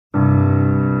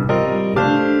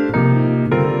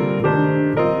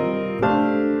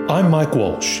I'm Mike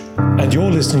Walsh, and you're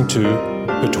listening to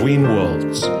Between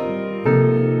Worlds.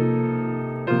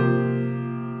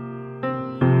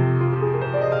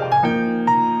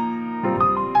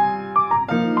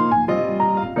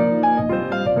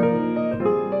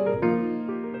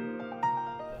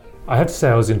 I have to say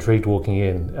I was intrigued walking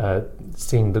in,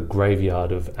 seeing the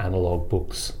graveyard of analog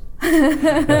books.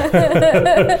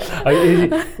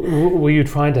 Were you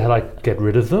trying to get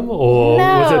rid of them, or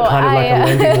was it kind of like a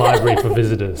lending library for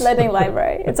visitors? Lending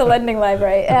library. It's a lending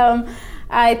library.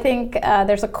 I think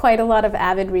there's quite a lot of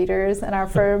avid readers in our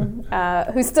firm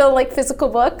who still like physical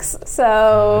books.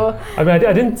 So I mean,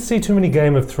 I didn't see too many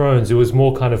Game of Thrones. It was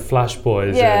more kind of Flash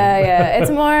Boys. Yeah.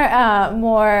 It's more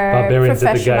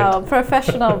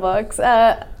professional books.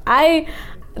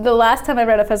 The last time I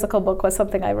read a physical book was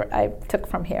something I took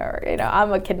from here.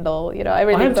 I'm a Kindle. I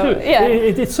really am too. Yeah.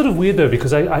 It's sort of weird though,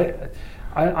 because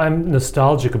I'm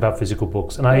nostalgic about physical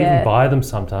books, and I even buy them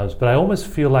sometimes. But I almost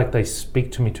feel like they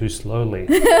speak to me too slowly.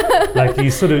 Like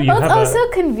you sort of it's also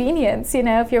convenience.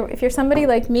 If you're somebody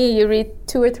like me, you read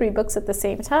 2 or 3 books at the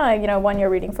same time. One you're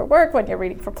reading for work, one you're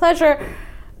reading for pleasure.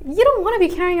 You don't want to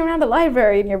be carrying around a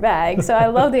library in your bag. So I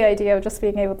love the idea of just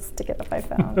being able to stick it in my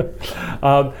phone.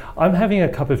 I'm having a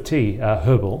cup of tea,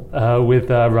 herbal, with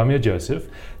Ramya Joseph,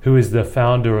 who is the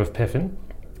founder of Pefin,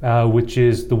 which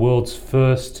is the world's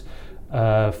first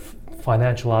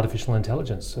financial artificial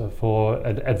intelligence for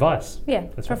advice. Yeah,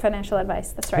 that's for financial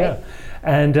advice. That's right. Yeah,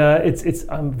 and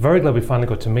I'm very glad we finally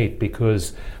got to meet,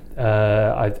 because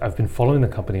I've been following the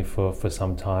company for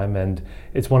some time, and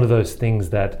it's one of those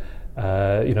things that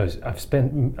I've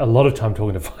spent a lot of time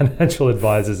talking to financial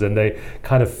advisors, and they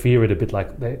kind of fear it a bit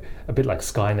like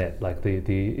Skynet, like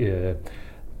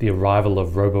the arrival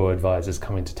of robo-advisors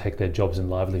coming to take their jobs and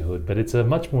livelihood. But it's a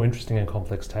much more interesting and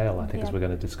complex tale, I think, as we're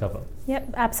going to discover.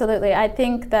 Yep, absolutely. I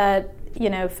think that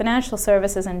financial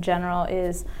services in general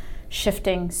is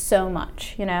shifting so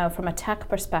much. From a tech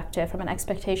perspective, from an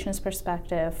expectations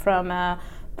perspective, from a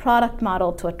product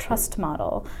model to a trust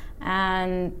model.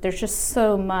 And there's just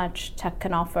so much tech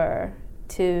can offer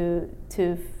to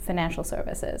financial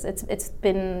services. It's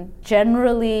been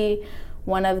generally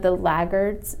one of the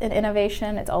laggards in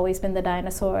innovation. It's always been the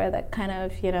dinosaur that kind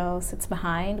of sits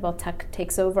behind while tech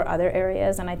takes over other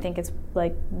areas. And I think it's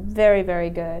very,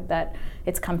 very good that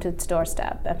it's come to its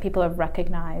doorstep and people have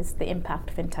recognized the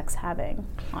impact fintech's having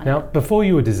on Now, it. Before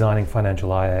you were designing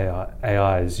financial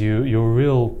AIs, your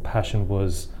real passion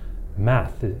was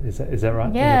math. Is that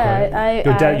right?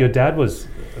 Yeah. Your dad was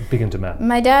big into math.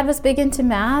 My dad was big into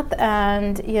math,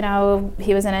 and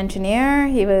he was an engineer.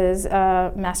 He was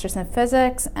a master's in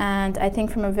physics, and I think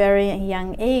from a very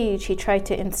young age he tried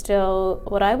to instill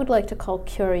what I would like to call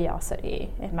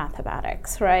curiosity in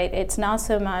mathematics. Right? It's not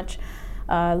so much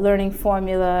learning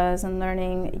formulas and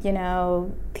learning,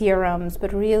 theorems,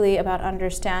 but really about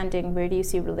understanding where do you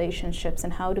see relationships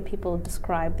and how do people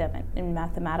describe them in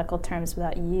mathematical terms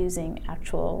without using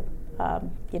actual,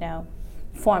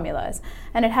 formulas.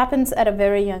 And it happens at a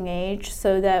very young age,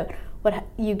 so that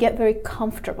you get very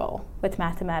comfortable with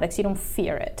mathematics. You don't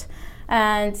fear it.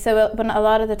 And so, but a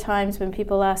lot of the times when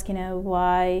people ask,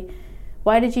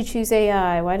 why did you choose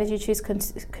AI? Why did you choose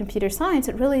computer science?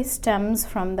 It really stems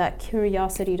from that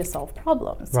curiosity to solve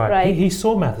problems. Right. He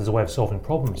saw math as a way of solving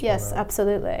problems. Yes,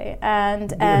 absolutely. And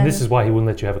this is why he wouldn't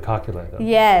let you have a calculator.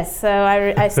 Yes. So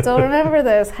I still remember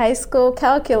this high school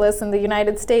calculus in the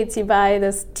United States. You buy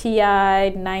this TI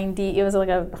 90. It was like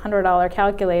 $100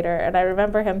 calculator, and I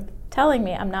remember him telling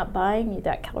me, I'm not buying you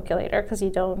that calculator because you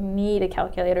don't need a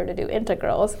calculator to do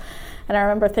integrals. And I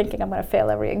remember thinking I'm going to fail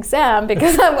every exam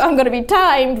because I'm going to be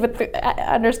timed with the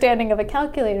understanding of a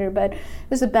calculator. But it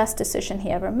was the best decision he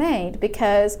ever made,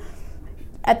 because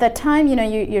at that time,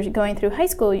 you're going through high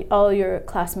school, all your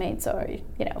classmates are,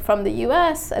 from the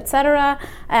US, etc.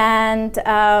 And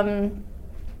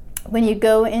when you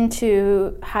go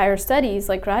into higher studies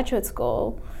like graduate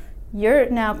school, you're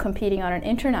now competing on an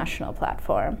international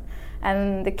platform.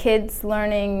 And the kids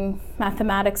learning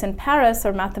mathematics in Paris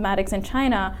or mathematics in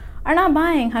China are not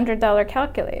buying $100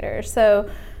 calculators. So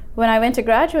when I went to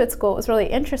graduate school, it was really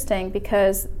interesting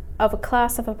because of a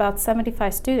class of about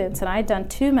 75 students, and I'd done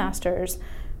 2 masters,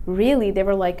 really there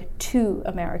were like 2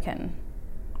 American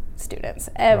students.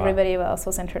 Everybody else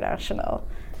was international.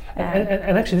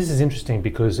 And actually this is interesting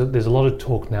because there's a lot of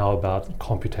talk now about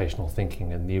computational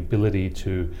thinking and the ability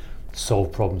to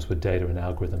solve problems with data and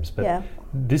algorithms, but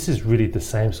this is really the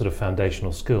same sort of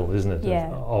foundational skill, isn't it? Yeah.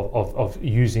 Of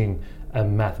using a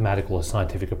mathematical or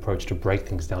scientific approach to break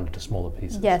things down into smaller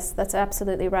pieces. Yes, that's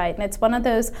absolutely right. And it's one of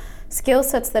those skill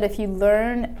sets that if you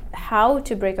learn how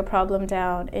to break a problem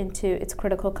down into its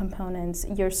critical components,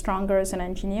 you're stronger as an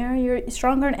engineer, you're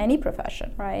stronger in any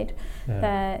profession, right? Yeah.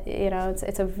 That,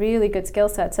 it's a really good skill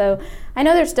set. So I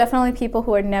know there's definitely people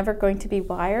who are never going to be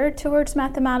wired towards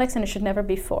mathematics, and it should never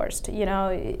be forced,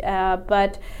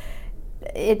 but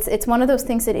it's one of those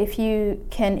things that if you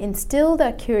can instill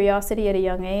that curiosity at a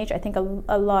young age, I think a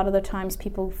lot of the times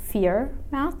people fear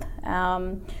math,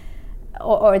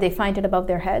 or they find it above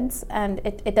their heads, and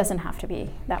it doesn't have to be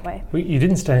that way. Well, you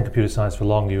didn't stay in computer science for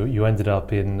long. You ended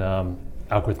up in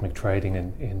algorithmic trading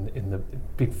in the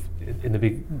big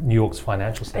New York's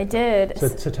financial sector. I did.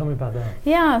 So tell me about that.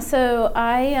 Yeah. So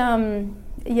I.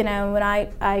 When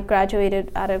I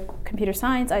graduated out of computer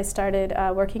science, I started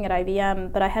working at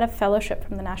IBM, but I had a fellowship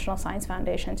from the National Science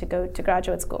Foundation to go to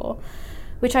graduate school,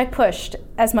 which I pushed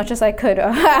as much as I could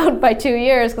out by 2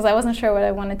 years because I wasn't sure what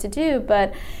I wanted to do.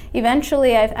 But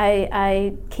eventually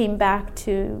I came back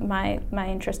to my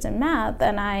interest in math,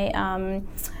 and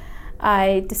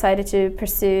I decided to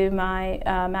pursue my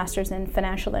master's in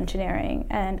financial engineering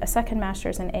and a second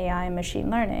master's in AI and machine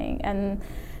learning. And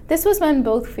this was when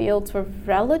both fields were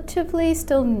relatively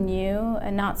still new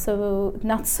and not so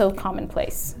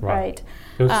commonplaise, right?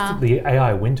 It was the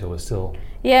AI winter was still.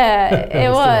 Yeah,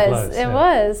 it was. Close, it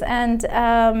was, and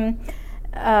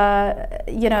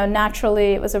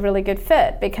naturally it was a really good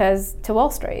fit to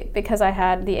Wall Street because I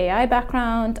had the AI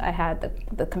background, I had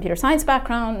the computer science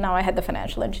background, now I had the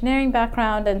financial engineering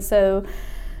background, and so.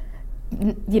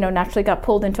 Naturally got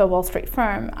pulled into a Wall Street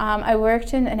firm. I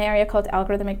worked in an area called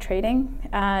algorithmic trading.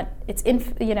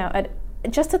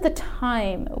 Just at the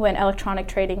time when electronic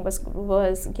trading was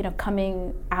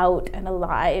coming out and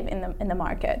alive in the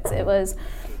markets. It was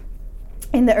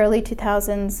in the early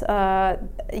 2000s,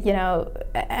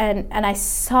 and I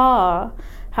saw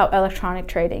how electronic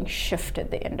trading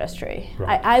shifted the industry.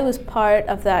 Right. I was part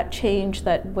of that change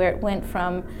where it went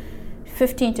from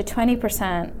 15 to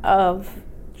 20% of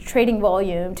trading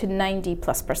volume to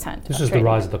 90+%. This is the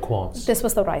rise of the quants. This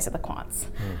was the rise of the quants.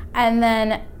 And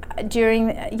then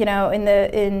during,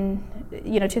 in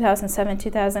 2007,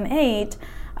 2008,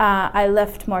 I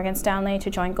left Morgan Stanley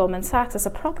to join Goldman Sachs as a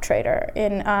prop trader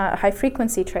in high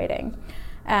frequency trading.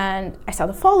 And I saw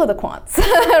the fall of the quants,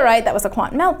 right? That was a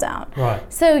quant meltdown. Right.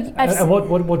 So and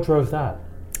what drove that?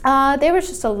 There was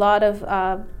just a lot of,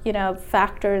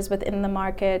 factors within the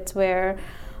market where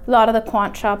a lot of the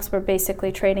quant shops were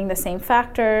basically trading the same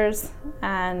factors,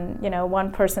 and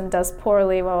one person does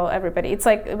poorly, well, everybody. It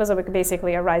was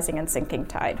basically a rising and sinking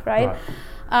tide, right?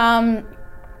 And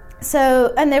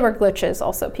there were glitches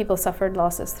also. People suffered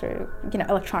losses through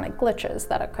electronic glitches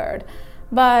that occurred.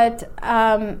 But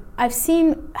I've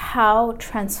seen how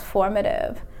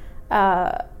transformative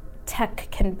tech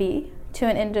can be to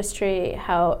an industry,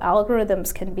 how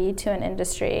algorithms can be to an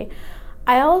industry.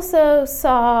 I also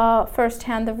saw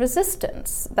firsthand the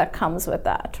resistance that comes with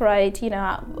that, right?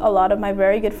 A lot of my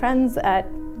very good friends at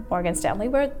Morgan Stanley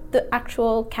were the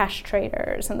actual cash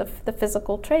traders and the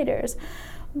physical traders.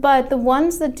 But the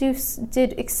ones that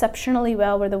did exceptionally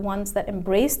well were the ones that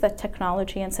embraced that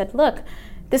technology and said, look,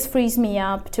 this frees me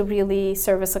up to really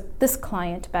service this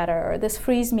client better, or this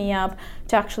frees me up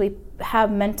to actually have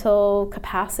mental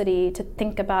capacity to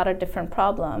think about a different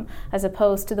problem, as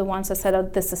opposed to the ones that said, oh,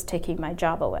 this is taking my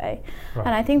job away. Right.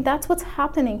 And I think that's what's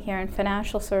happening here in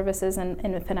financial services and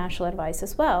in financial advice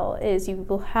as well, is you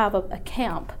will have a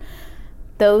camp.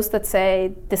 Those that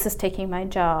say, this is taking my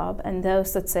job, and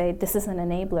those that say, this is an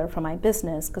enabler for my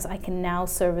business because I can now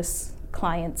service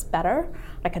clients better,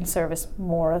 I can service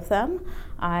more of them,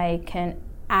 I can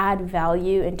add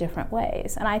value in different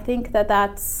ways. And I think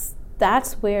that's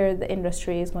where the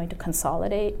industry is going to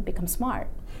consolidate and become smart.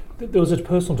 There was a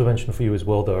personal dimension for you as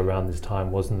well, though, around this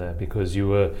time, wasn't there? Because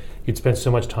you'd spent so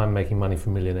much time making money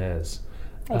for millionaires.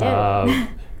 I did.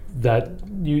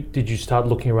 Did you start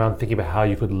looking around, thinking about how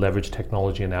you could leverage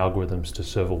technology and algorithms to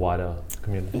serve a wider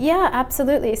community? Yeah,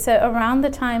 absolutely. So around the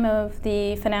time of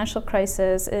the financial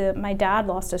crisis, my dad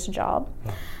lost his job.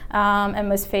 And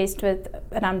was faced with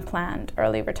an unplanned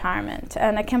early retirement.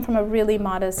 And I came from a really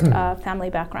modest family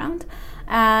background.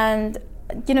 And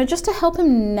just to help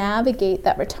him navigate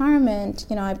that retirement,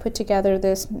 I put together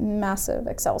this massive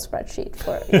Excel spreadsheet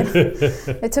for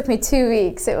it. It took me 2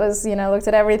 weeks. It was, looked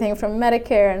at everything from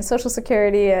Medicare and Social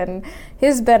Security and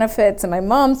his benefits and my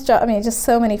mom's job. Just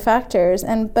so many factors.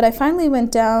 But I finally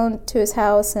went down to his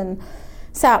house and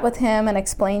sat with him and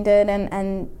explained it.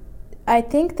 And I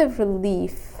think the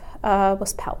relief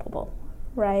was palpable,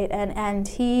 right? And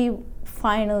he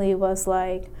finally was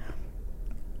like,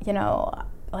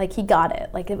 like he got it.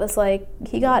 Like it was like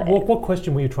he got it. What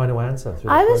question were you trying to answer through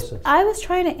the process? I was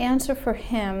trying to answer for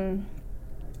him,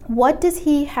 what does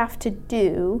he have to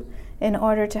do in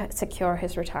order to secure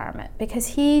his retirement? Because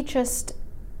he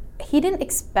didn't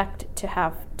expect to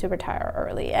have to retire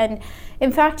early. And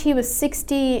in fact, he was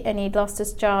 60 and he'd lost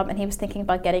his job and he was thinking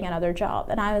about getting another job.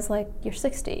 And I was like, you're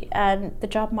 60 and the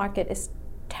job market is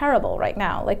terrible right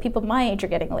now. Like people my age are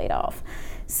getting laid off.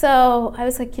 So I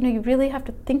was like, you really have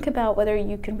to think about whether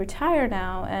you can retire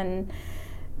now and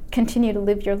continue to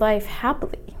live your life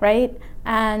happily, right?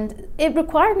 And it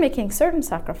required making certain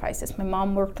sacrifices. My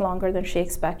mom worked longer than she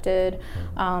expected.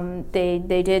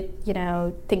 They did,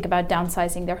 think about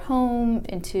downsizing their home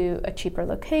into a cheaper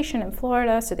location in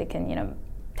Florida so they can,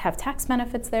 have tax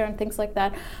benefits there and things like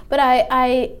that. But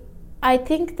I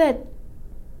think that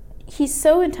he's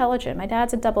so intelligent. My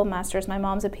dad's a double master's, my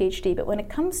mom's a PhD, but when it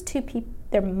comes to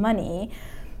their money,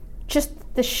 just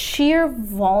the sheer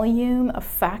volume of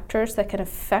factors that can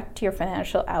affect your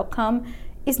financial outcome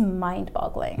is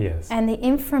mind-boggling. Yes. And the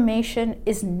information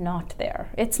is not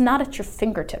there. It's not at your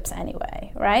fingertips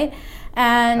anyway, right?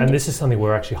 And this is something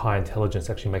where actually high intelligence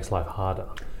actually makes life harder.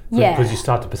 Yeah. Because you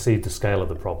start to perceive the scale of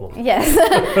the problem. Yes.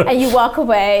 And you walk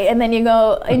away and then you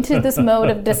go into this mode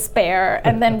of despair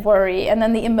and then worry and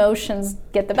then the emotions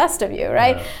get the best of you,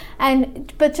 right? Yeah.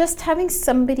 But just having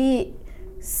somebody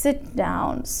sit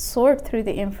down, sort through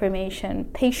the information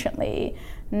patiently,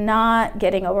 not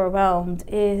getting overwhelmed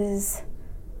is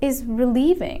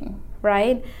relieving,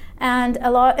 right? And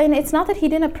it's not that he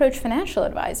didn't approach financial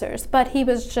advisors, but he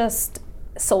was just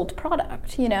sold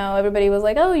product. Everybody was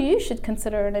like, oh, you should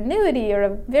consider an annuity or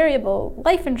a variable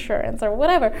life insurance or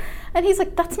whatever. And he's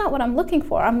like, that's not what I'm looking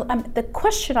for. The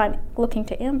question I'm looking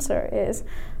to answer is,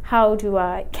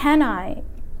 can I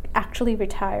actually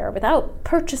retire without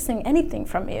purchasing anything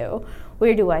from you?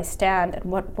 Where do I stand and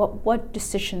what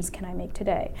decisions can I make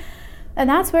today? And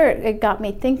that's where it got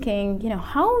me thinking,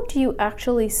 how do you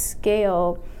actually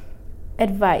scale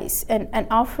advice and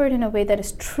offer it in a way that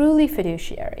is truly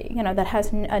fiduciary, that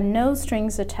has no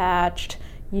strings attached.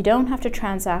 You don't have to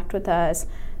transact with us.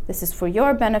 This is for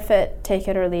your benefit, take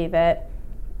it or leave it,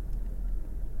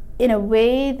 in a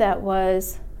way that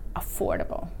was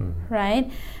affordable,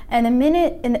 right? And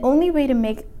the only way to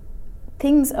make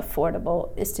things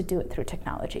affordable is to do it through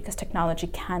technology, because technology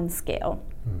can scale.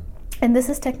 And this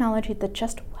is technology that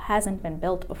just hasn't been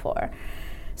built before.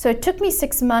 So it took me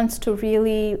 6 months to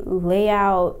really lay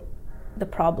out the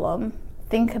problem,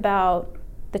 think about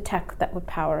the tech that would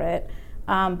power it,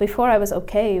 before I was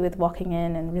okay with walking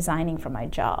in and resigning from my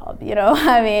job.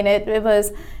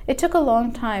 It took a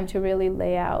long time to really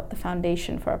lay out the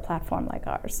foundation for a platform like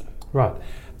ours. Right.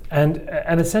 And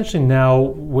essentially now,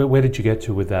 where did you get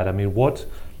to with that? What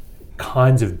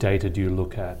kinds of data do you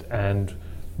look at, and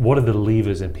what are the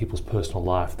levers in people's personal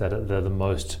life that are the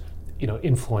most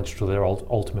influential to their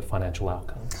ultimate financial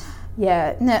outcomes?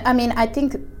 Yeah, no, I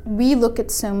think we look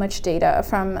at so much data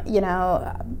from,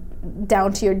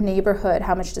 down to your neighborhood.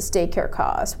 How much does daycare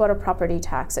cost? What are property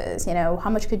taxes? How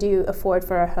much could you afford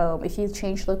for a home? If you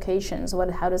change locations,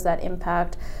 how does that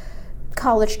impact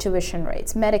college tuition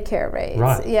rates, Medicare rates?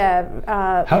 Right.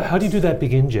 Yeah. How do you do that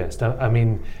big ingest?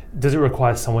 Does it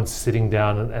require someone sitting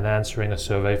down and answering a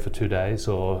survey for 2 days,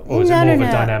 or is it more of a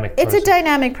dynamic process? It's a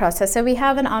dynamic process. So we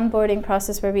have an onboarding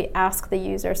process where we ask the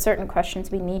user certain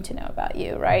questions we need to know about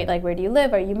you, right? Like, where do you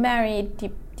live? Are you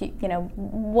married?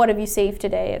 What have you saved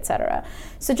today, etc.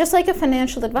 So just like a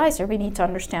financial advisor, we need to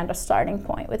understand a starting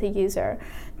point with a user.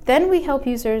 Then we help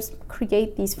users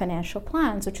create these financial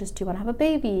plans, which is, do you want to have a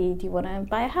baby? Do you want to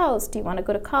buy a house? Do you want to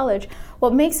go to college?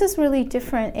 What makes us really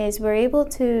different is we're able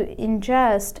to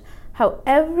ingest how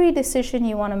every decision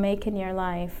you want to make in your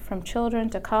life, from children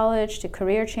to college to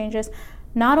career changes,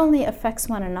 not only affects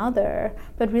one another,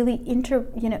 but really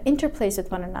interplays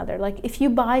with one another. Like, if you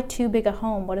buy too big a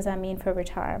home, what does that mean for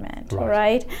retirement,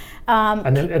 right?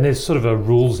 And there's sort of a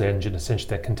rules engine, essentially,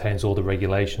 that contains all the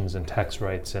regulations and tax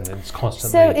rates, and it's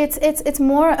constantly... So it's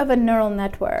more of a neural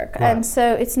network. Right. And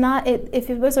so it's not, if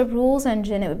it was a rules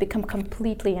engine, it would become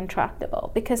completely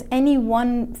intractable, because any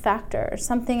one factor,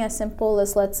 something as simple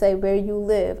as, let's say, where you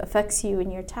live, affects you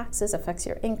in your taxes, affects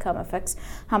your income, affects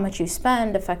how much you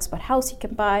spend, affects what house you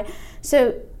can buy.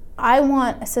 So I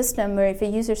want a system where if a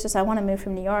user says, I want to move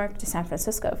from New York to San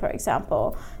Francisco, for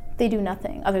example, they do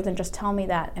nothing other than just tell me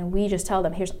that, and we just tell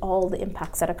them, here's all the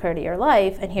impacts that occur to your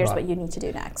life, and here's what you need to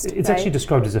do next. It's actually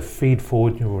described as a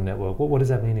feed-forward neural network. What does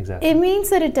that mean exactly? It means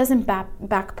that it doesn't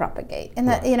back propagate, and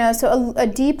that so a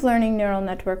deep learning neural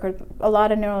network, or a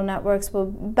lot of neural networks, will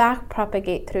back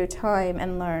propagate through time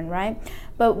and learn, right?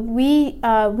 but we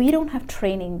don't have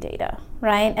training data,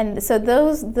 right? And so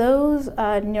those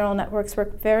neural networks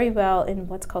work very well in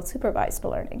what's called supervised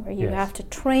learning, where you have to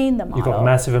train the model. You've got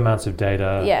massive amounts of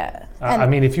data. Yeah. I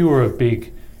mean, if you were a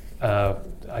big,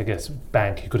 I guess,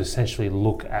 bank, you could essentially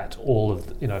look at all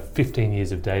of 15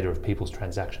 years of data of people's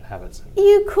transaction habits.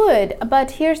 You could, but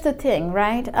here's the thing,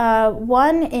 right?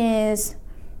 One is,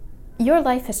 your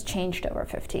life has changed over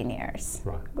 15 years,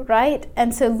 right?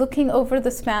 And so looking over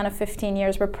the span of 15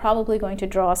 years, we're probably going to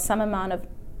draw some amount of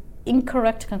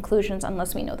incorrect conclusions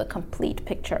unless we know the complete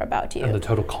picture about you. And the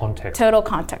total context. Total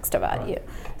context about you.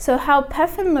 So how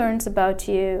Pefin learns about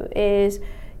you is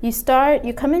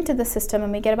you come into the system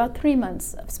and we get about 3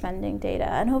 months of spending data.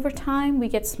 And over time, we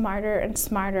get smarter and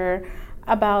smarter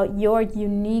about your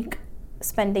unique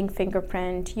spending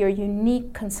fingerprint, your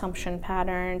unique consumption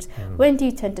patterns. When do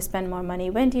you tend to spend more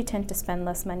money? When do you tend to spend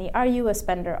less money? Are you a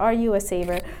spender? Are you a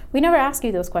saver? We never ask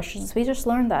you those questions. We just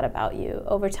learn that about you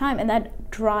over time, and that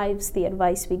drives the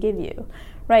advice we give you,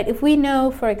 right? If we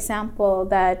know, for example,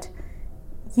 that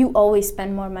you always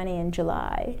spend more money in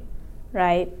July,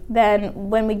 right? Then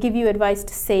when we give you advice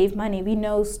to save money, we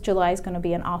know July is going to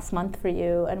be an off month for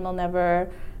you, and we'll never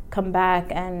come back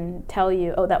and tell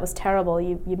you, oh, that was terrible,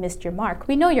 you missed your mark.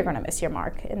 We know you're going to miss your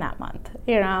mark in that month,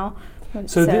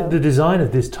 So the design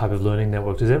of this type of learning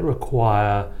network, does it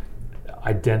require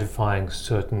identifying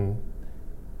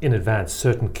in advance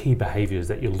certain key behaviors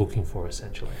that you're looking for,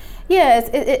 essentially? Yes,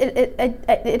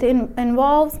 it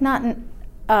involves not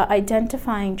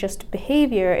identifying just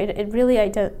behavior. It really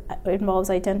involves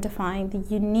identifying the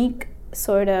unique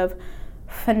sort of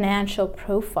financial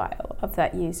profile of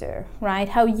that user, right?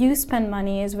 How you spend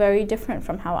money is very different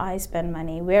from how I spend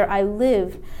money. Where I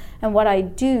live and what I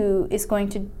do is going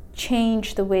to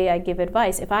change the way I give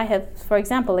advice. If I have, for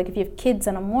example, like if you have kids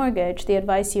and a mortgage, the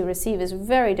advice you receive is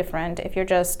very different if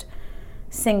you're just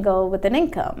single with an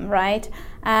income, right?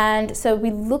 And so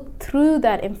we look through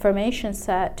that information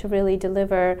set to really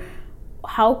deliver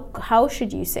how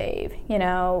should you save?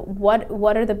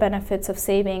 What are the benefits of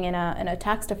saving in a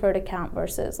tax deferred account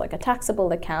versus like a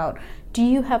taxable account? Do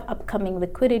you have upcoming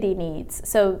liquidity needs?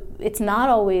 So it's not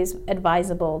always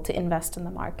advisable to invest in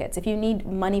the markets. If you need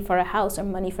money for a house or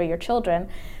money for your children,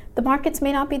 the markets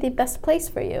may not be the best place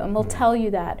for you, and we'll tell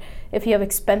you that. If you have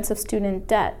expensive student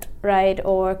debt, right,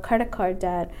 or credit card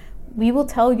debt, we will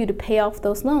tell you to pay off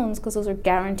those loans because those are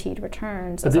guaranteed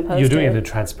returns. You're doing it in a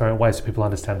transparent way so people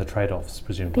understand the trade-offs,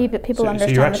 presumably. People understand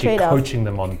the trade-off. So you're actually coaching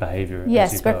them on behavior.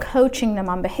 Yes, we're coaching them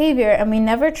on behavior, and we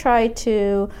never try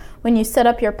to, when you set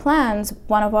up your plans,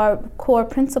 one of our core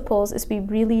principles is we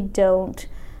really don't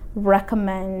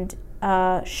recommend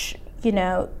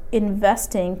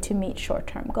investing to meet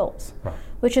short-term goals. Right.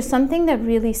 Which is something that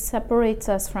really separates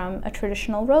us from a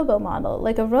traditional robo model.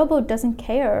 Like a robo doesn't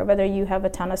care whether you have a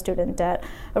ton of student debt.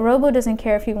 A robo doesn't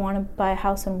care if you want to buy a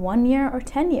house in 1 year or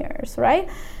 10 years, right?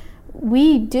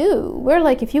 We do. We're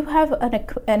like, if you have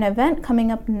an event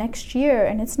coming up next year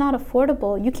and it's not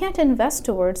affordable, you can't invest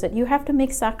towards it. You have to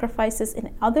make sacrifices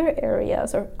in other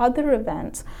areas or other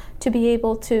events to be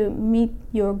able to meet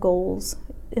your goals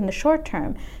in the short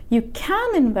term. You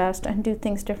can invest and do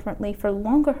things differently for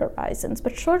longer horizons,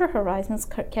 but shorter horizons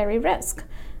carry risk.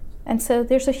 And so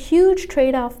there's a huge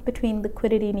trade-off between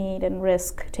liquidity need and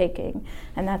risk taking,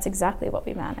 and that's exactly what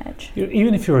we manage.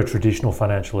 Even if you're a traditional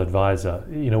financial advisor,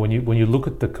 when you look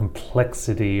at the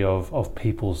complexity of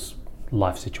people's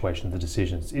life situation, the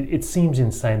decisions, it seems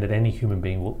insane that any human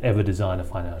being will ever design a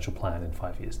financial plan in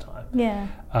 5 years' time. Yeah.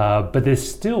 But there's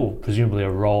still presumably a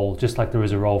role, just like there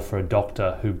is a role for a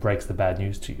doctor who breaks the bad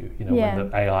news to you. When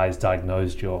the AI has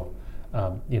diagnosed your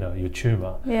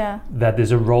tumor. Yeah. That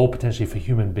there's a role potentially for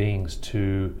human beings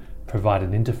to provide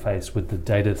an interface with the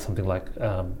data, something like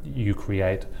you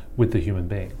create with the human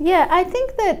being. Yeah, I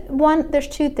think that there's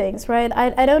two things, right?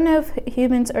 I don't know if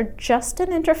humans are just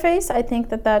an interface. I think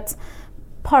that's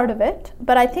part of it,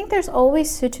 but I think there's always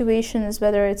situations,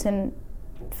 whether it's in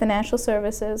financial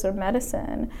services or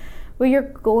medicine, where you're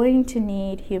going to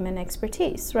need human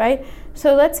expertise, right?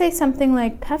 So let's say something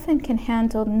like Pefin can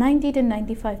handle 90 to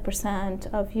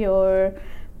 95% of your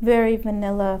very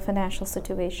vanilla financial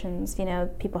situations.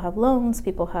 People have loans,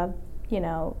 people have,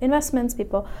 investments,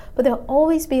 but there'll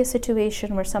always be a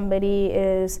situation where somebody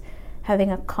is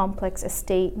having a complex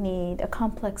estate need, a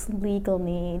complex legal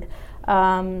need,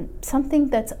 something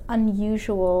that's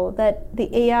unusual that the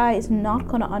AI is not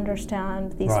going to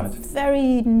understand, these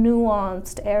very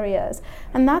nuanced areas.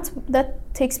 And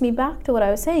that takes me back to what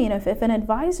I was saying. If an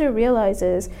advisor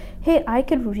realizes, hey, I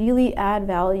could really add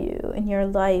value in your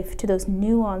life to those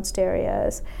nuanced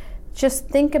areas, just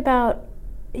think about,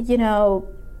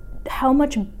 how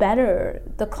much better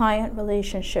the client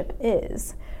relationship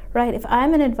is, right? If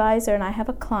I'm an advisor and I have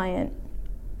a client,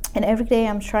 and every day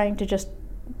I'm trying to just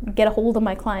get a hold of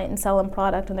my client and sell them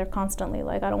product, and they're constantly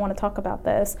like, I don't want to talk about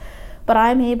this. But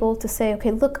I'm able to say, okay,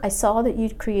 look, I saw that you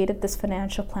created this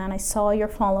financial plan. I saw you're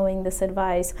following this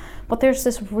advice. But there's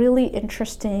this really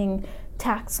interesting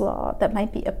tax law that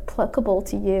might be applicable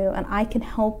to you, and I can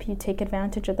help you take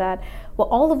advantage of that. Well,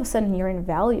 all of a sudden you're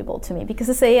invaluable to me, because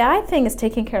this AI thing is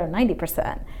taking care of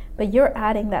 90%, but you're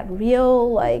adding that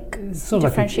real, like, sort of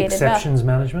differentiated like exceptions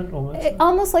management almost?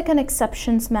 Almost like an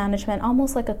exceptions management,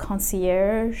 almost like a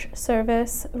concierge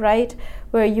service, right?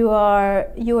 Where you are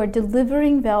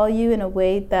delivering value in a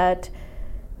way that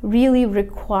really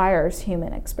requires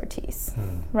human expertise,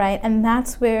 right? And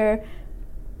that's where,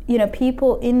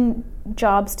 people in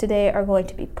jobs today are going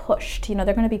to be pushed. They're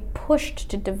going to be pushed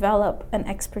to develop an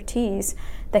expertise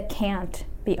that can't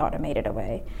be automated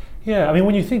away. Yeah, I mean,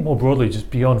 when you think more broadly, just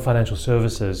beyond financial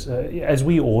services, as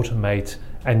we automate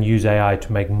and use AI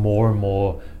to make more and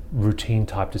more routine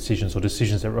type decisions, or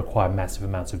decisions that require massive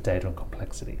amounts of data and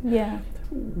complexity,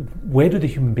 where do the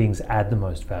human beings add the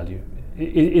most value?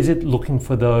 Is it looking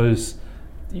for those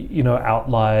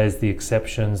outliers, the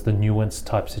exceptions, the nuanced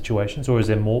type situations, or is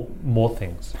there more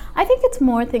things? I think it's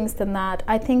more things than that.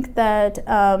 I think that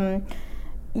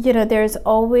there's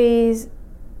always,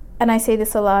 and I say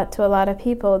this a lot to a lot of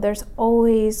people, there's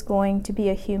always going to be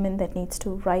a human that needs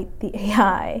to write the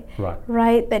AI,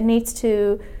 right? That needs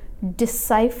to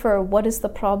decipher what is the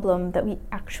problem that we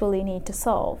actually need to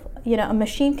solve. A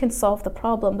machine can solve the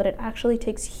problem, but it actually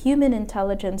takes human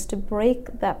intelligence to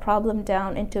break that problem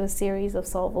down into a series of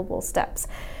solvable steps.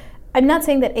 I'm not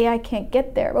saying that AI can't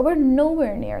get there, but we're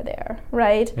nowhere near there,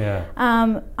 right?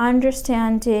 Yeah.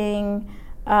 Understanding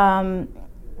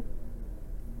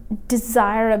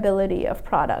desirability of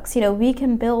products. We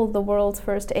can build the world's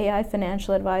first AI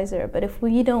financial advisor, but if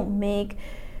we don't make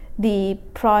the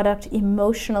product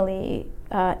emotionally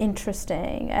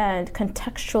interesting and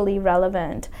contextually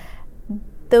relevant,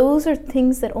 those are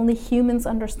things that only humans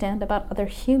understand about other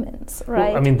humans,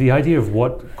 right? Well, I mean, the idea of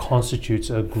what constitutes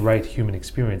a great human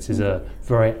experience is a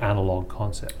very analog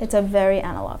concept. It's a very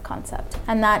analog concept,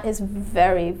 and that is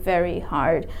very, very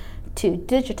hard to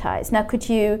digitize. Now, could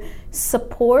you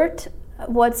support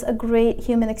what's a great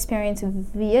human experience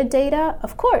via data?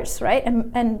 Of course, right?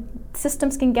 And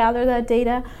systems can gather that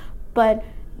data, but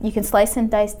you can slice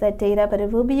and dice that data, but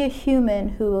it will be a human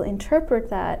who will interpret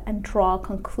that and draw a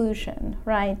conclusion,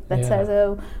 right? That says,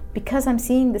 oh, because I'm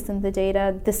seeing this in the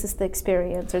data, this is the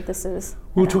experience, or this is...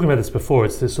 We were talking about this before.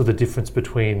 It's the sort of difference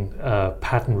between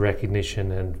pattern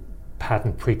recognition and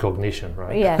pattern precognition,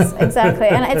 right? Yes, exactly.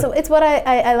 And it's what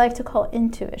I like to call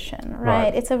intuition,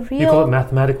 right? It's a real... You call it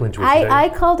mathematical intuition. I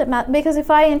called it math, because if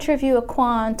I interview a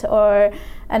quant or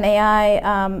an AI,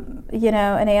 an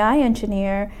AI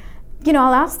engineer,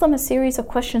 I'll ask them a series of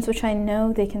questions which I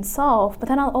know they can solve, but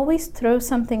then I'll always throw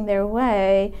something their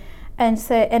way and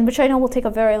say, and which I know will take a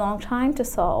very long time to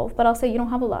solve, but I'll say, you don't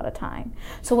have a lot of time.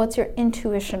 So what's your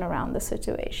intuition around the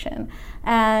situation?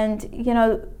 And,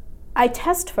 I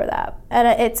test for that. And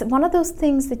it's one of those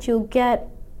things that you'll get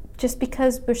just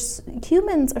because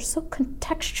humans are so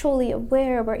contextually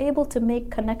aware. We're able to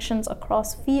make connections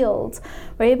across fields.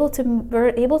 We're able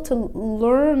to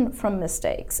learn from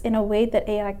mistakes in a way that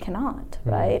AI cannot,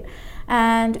 right?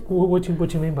 And what do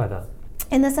you mean by that?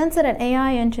 In the sense that an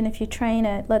AI engine, if you train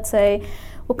it, let's say,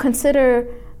 will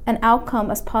consider an outcome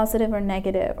as positive or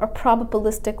negative, or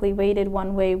probabilistically weighted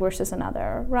one way versus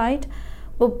another, right?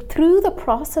 Well, through the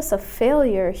process of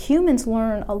failure, humans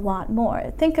learn a lot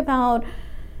more. Think about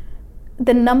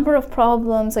the number of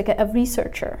problems, like a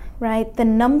researcher, right? The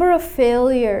number of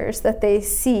failures that they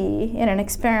see in an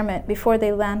experiment before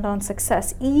they land on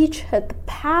success. Each the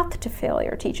path to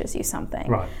failure teaches you something.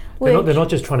 Right. They're not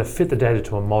just trying to fit the data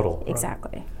to a model.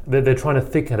 Exactly. Right? They're trying to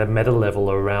think at a meta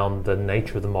level around the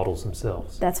nature of the models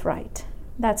themselves. That's right.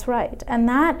 That's right. And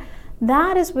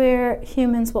that is where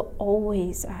humans will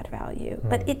always add value.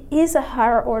 But it is a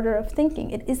higher order of thinking.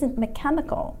 It isn't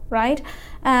mechanical, right?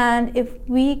 And if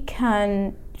we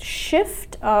can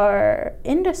shift our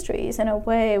industries in a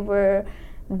way where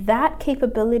that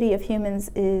capability of humans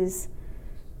is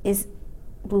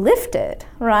lifted,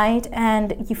 right?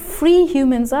 And you free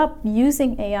humans up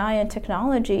using AI and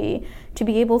technology to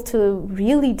be able to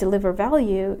really deliver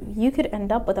value, you could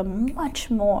end up with a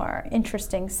much more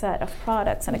interesting set of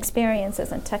products and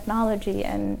experiences and technology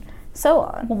and so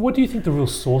on. Well, what do you think the real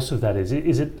source of that is?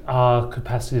 Is it our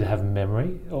capacity to have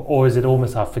memory, or is it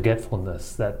almost our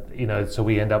forgetfulness that, so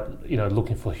we end up,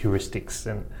 looking for heuristics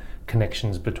and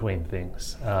connections between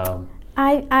things?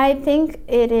 I think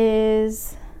it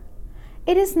is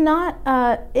It is not.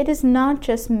 It is not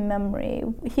just memory.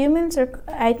 Humans are,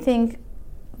 I think,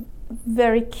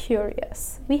 very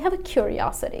curious. We have a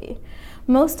curiosity.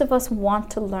 Most of us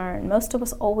want to learn. Most of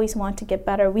us always want to get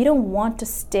better. We don't want to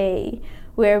stay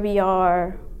where we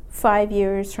are 5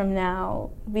 years from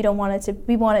now. We don't want it to.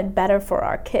 We want it better for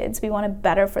our kids. We want it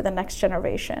better for the next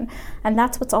generation, and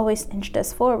that's what's always inched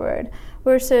us forward.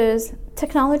 Versus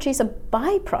technology is a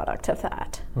byproduct of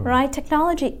that, right?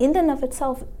 Technology in and of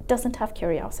itself doesn't have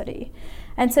curiosity.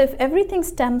 And so if everything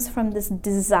stems from this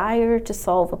desire to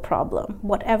solve a problem,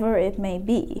 whatever it may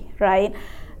be, right?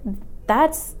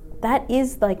 That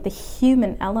is like the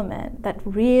human element that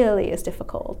really is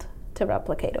difficult to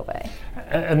replicate away.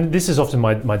 And this is often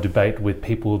my debate with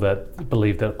people that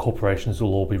believe that corporations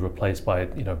will all be replaced by,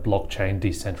 blockchain,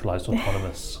 decentralized,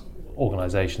 autonomous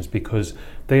organizations, because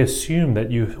they assume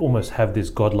that you almost have this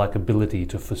godlike ability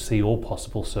to foresee all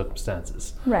possible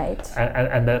circumstances. Right.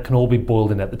 And that can all be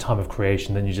boiled in at the time of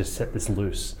creation, then you just set this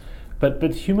loose. But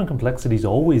human complexity is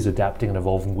always adapting and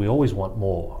evolving. We always want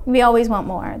more. We always want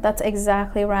more. That's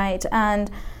exactly right. And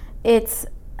it's,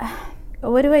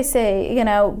 what do I say?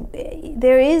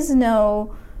 There is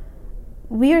no,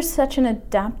 we are such an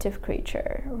adaptive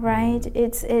creature, right?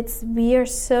 We are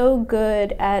so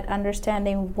good at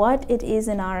understanding what it is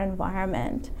in our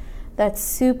environment that's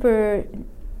super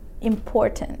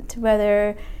important,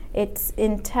 whether it's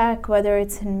in tech, whether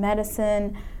it's in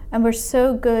medicine, and we're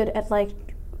so good at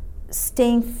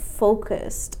staying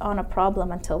focused on a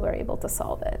problem until we're able to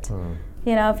solve it.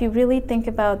 If you really think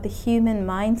about the human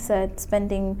mindset,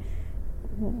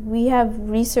 we have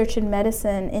research in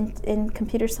medicine, in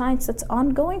computer science that's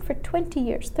ongoing for 20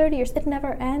 years, 30 years. It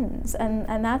never ends.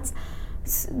 And that's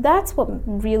what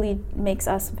really makes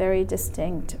us very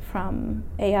distinct from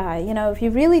AI. If you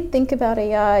really think about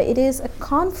AI, it is a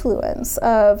confluence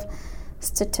of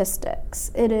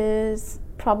statistics. It is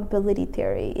probability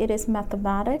theory. It is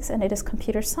mathematics, and it is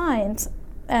computer science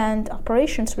and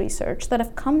operations research that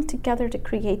have come together to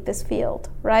create this field,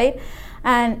 right?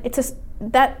 And it's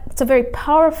a very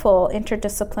powerful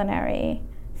interdisciplinary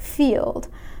field,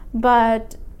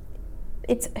 but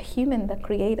it's a human that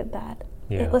created that.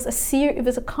 Yeah. It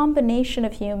was a combination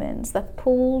of humans that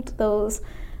pulled those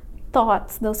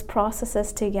thoughts, those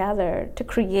processes together to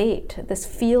create this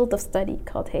field of study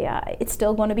called AI. It's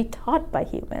still going to be taught by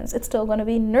humans. It's still going to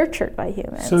be nurtured by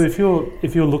humans. So if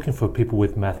you're looking for people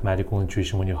with mathematical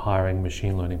intuition when you're hiring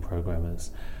machine learning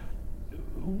programmers,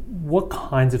 what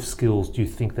kinds of skills do you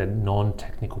think that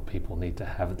non-technical people need to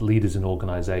have, leaders in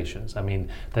organizations? I mean,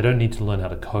 they don't need to learn how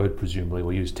to code, presumably,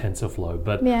 or use TensorFlow,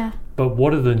 but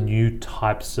what are the new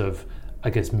types of,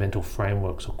 I guess, mental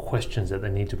frameworks or questions that they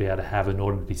need to be able to have in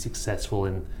order to be successful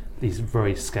in these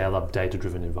very scale-up,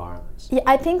 data-driven environments? Yeah,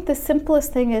 I think the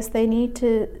simplest thing is they need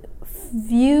to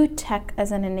view tech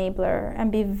as an enabler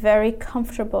and be very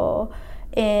comfortable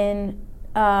in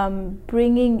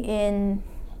bringing in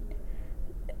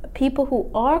people who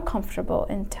are comfortable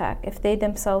in tech, if they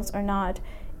themselves are not,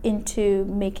 into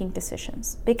making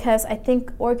decisions. Because I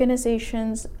think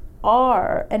organizations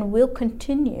are and will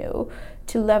continue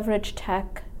to leverage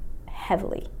tech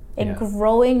heavily in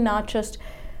growing not just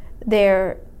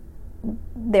their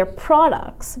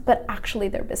products, but actually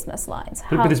their business lines.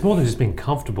 But it's more than just being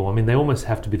comfortable. I mean, they almost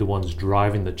have to be the ones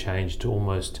driving the change to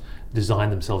almost design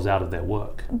themselves out of their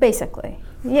work. Basically,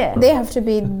 yeah. They have to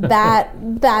be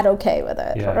that okay with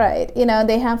it, right?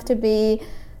 They have to be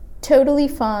totally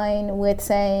fine with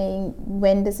saying,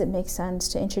 when does it make sense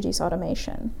to introduce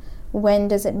automation? When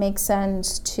does it make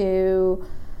sense to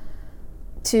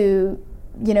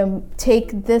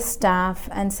take this staff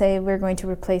and say we're going to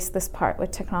replace this part with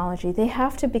technology? They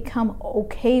have to become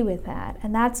okay with that,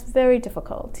 and that's very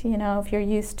difficult. If you're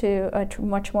used to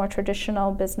much more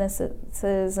traditional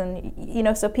businesses,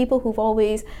 and so people who've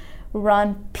always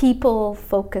run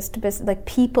people-focused business, like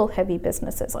people-heavy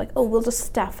businesses, like, oh, we'll just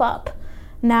staff up,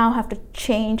 now have to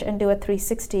change and do a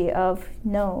 360 of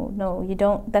no, you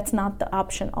don't. That's not the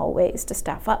option always, to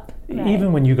staff up. Right?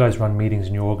 Even when you guys run meetings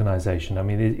in your organization, I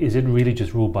mean, is it really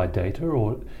just ruled by data,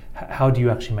 or how do you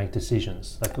actually make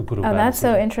decisions, like a good or bad that's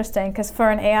decision? So interesting, because for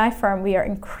an AI firm, we are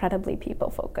incredibly people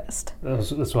focused.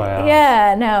 That's why I asked.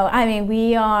 Yeah, no, I mean,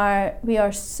 we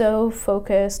are so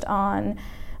focused on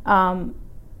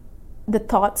the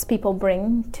thoughts people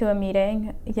bring to a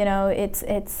meeting.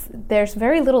 There's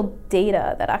very little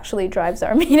data that actually drives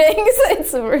our meetings.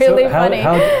 It's really funny.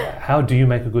 How do you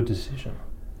make a good decision?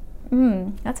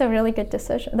 That's a really good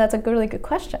decision. That's a really good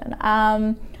question.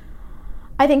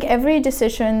 I think every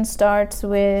decision starts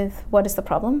with, what is the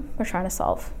problem we're trying to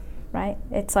solve? right?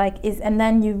 It's like, and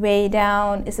then you weigh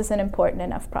down, is this an important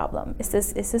enough problem? Is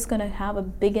this going to have a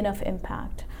big enough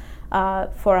impact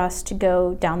for us to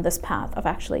go down this path of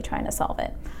actually trying to solve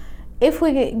it? If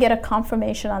we get a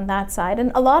confirmation on that side,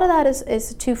 and a lot of that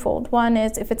is twofold. One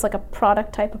is if it's like a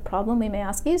product type of problem, we may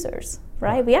ask users,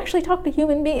 right? We actually talk to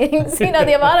human beings. The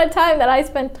amount of time that I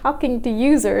spend talking to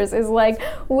users is like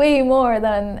way more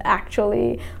than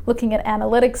actually looking at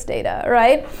analytics data,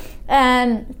 right?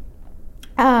 And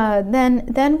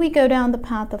then we go down the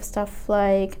path of stuff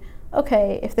like,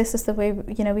 okay, if this is the way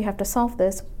we have to solve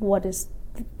this, what is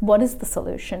the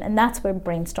solution? And that's where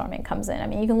brainstorming comes in. I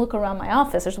mean, you can look around my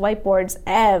office, there's whiteboards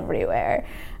everywhere.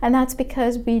 And that's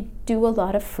because we do a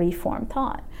lot of free-form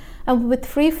thought. And with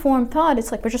free-form thought,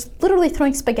 it's like we're just literally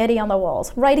throwing spaghetti on the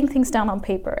walls, writing things down on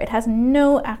paper. It has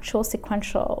no actual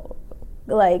sequential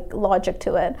logic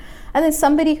to it. And then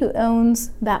somebody who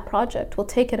owns that project will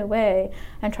take it away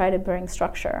and try to bring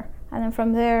structure. And then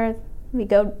from there, we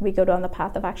go down the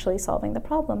path of actually solving the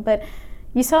problem. But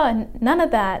you saw none of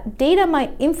that. Data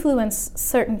might influence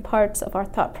certain parts of our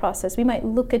thought process. We might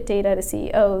look at data to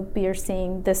see, we are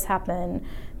seeing this happen,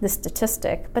 this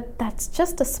statistic, but that's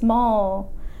just a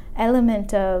small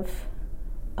element of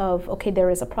okay, there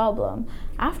is a problem.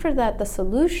 After that, the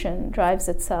solution drives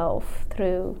itself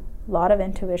through a lot of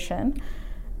intuition,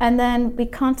 and then we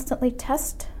constantly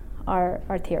test our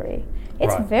theory.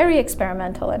 It's very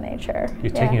experimental in nature.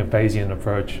 You're taking a Bayesian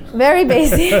approach. Very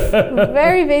Bayesian,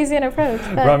 very Bayesian approach.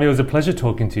 Rami, it was a pleasure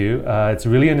talking to you. It's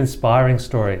really an inspiring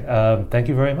story. Thank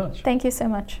you very much. Thank you so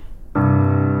much.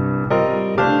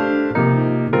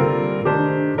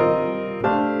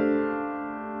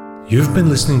 You've been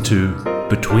listening to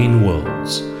Between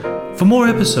Worlds. For more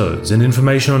episodes and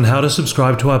information on how to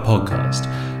subscribe to our podcast,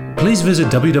 please visit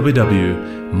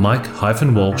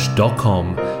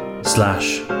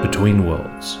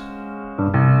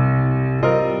www.mike-walsh.com/betweenworlds.